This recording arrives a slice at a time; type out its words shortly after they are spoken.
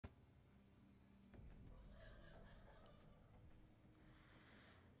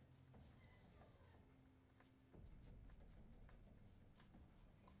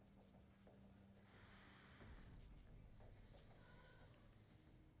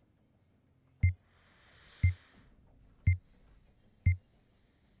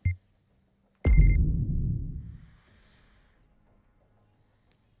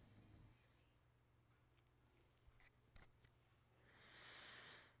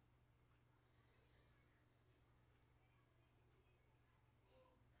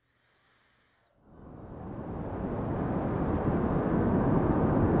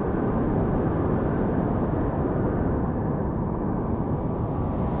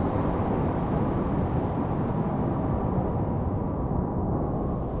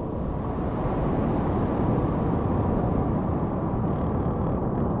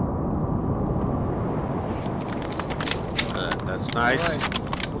Nice. Alright,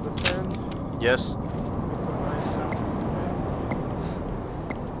 we'll defend. Yes. Put some lines down.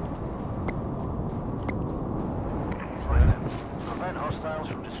 Prevent hostiles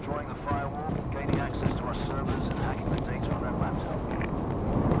from destroying the firewall, gaining access to our servers, and hacking the data on their laptop.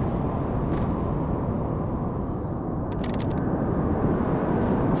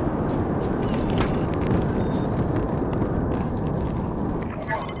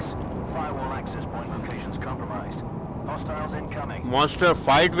 Firewall access point locations compromised. Hostiles incoming. Monster,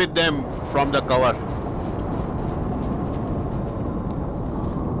 fight with them from the cover.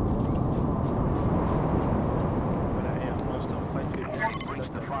 Breach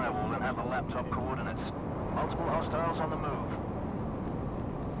the firewall and have the laptop coordinates. Multiple hostiles on the move.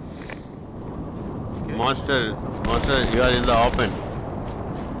 Monster, you are in the open.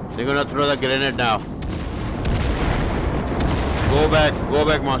 They're gonna throw the grenade now. Go back,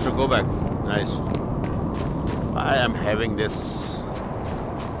 Monster, go back. Nice. I am having this.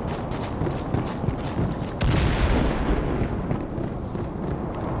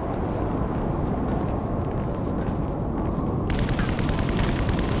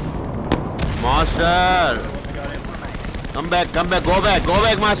 Monster! Come back, go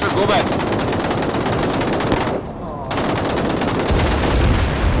back, Master, go back.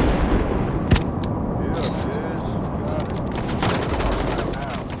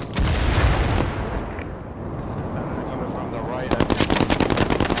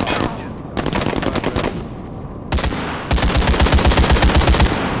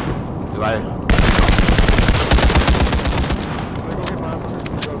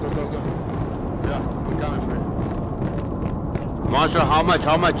 Monster, how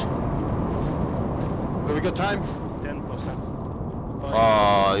much? Do we got time? 10%.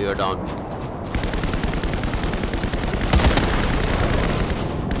 Oh, you're down.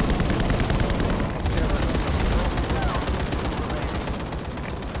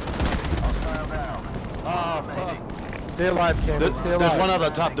 Ah, fuck. Stay alive, Cameron. Stay alive. There's one at the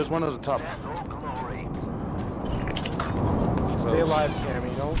top. There's one at the top. Stay alive,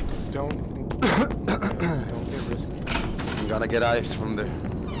 Cammy. Don't get risky. I'm gonna get ice from there.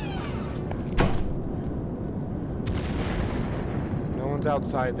 No one's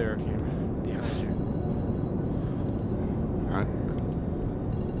outside there, Cameron. Behind you. Alright.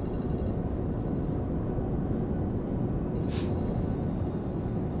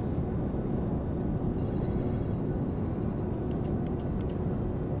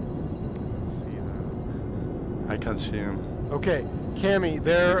 I can't see him. Okay, Cammy,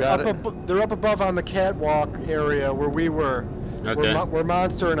 they're up above on the catwalk area where we were. Okay. Where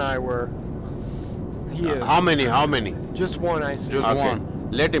Monster and I were. He is. How many? Just one, I see. Just Okay. one.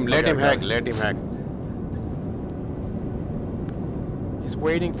 Let him hack. He's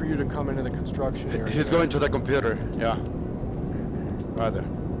waiting for you to come into the construction area. He's going to the computer. Yeah. Right there.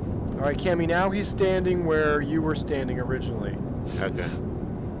 All right, Cammy, now he's standing where you were standing originally. Okay.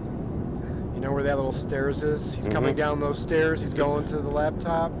 You know where that little stairs is? He's coming down those stairs. He's going to the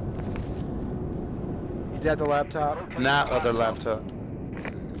laptop. He's at the laptop. Not other laptop.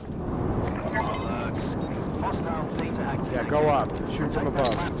 Yeah, go up. Shoot from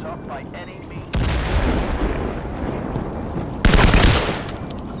above. Laptop by any means.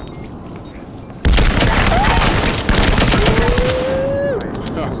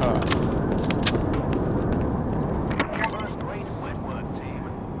 First-rate wet work, team.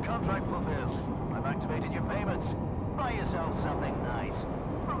 Contract fulfilled. I've activated your payments. Buy yourself something nice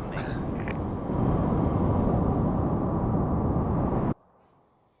from me.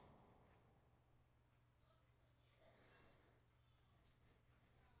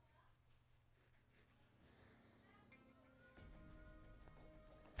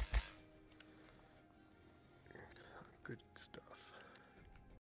 Good stuff.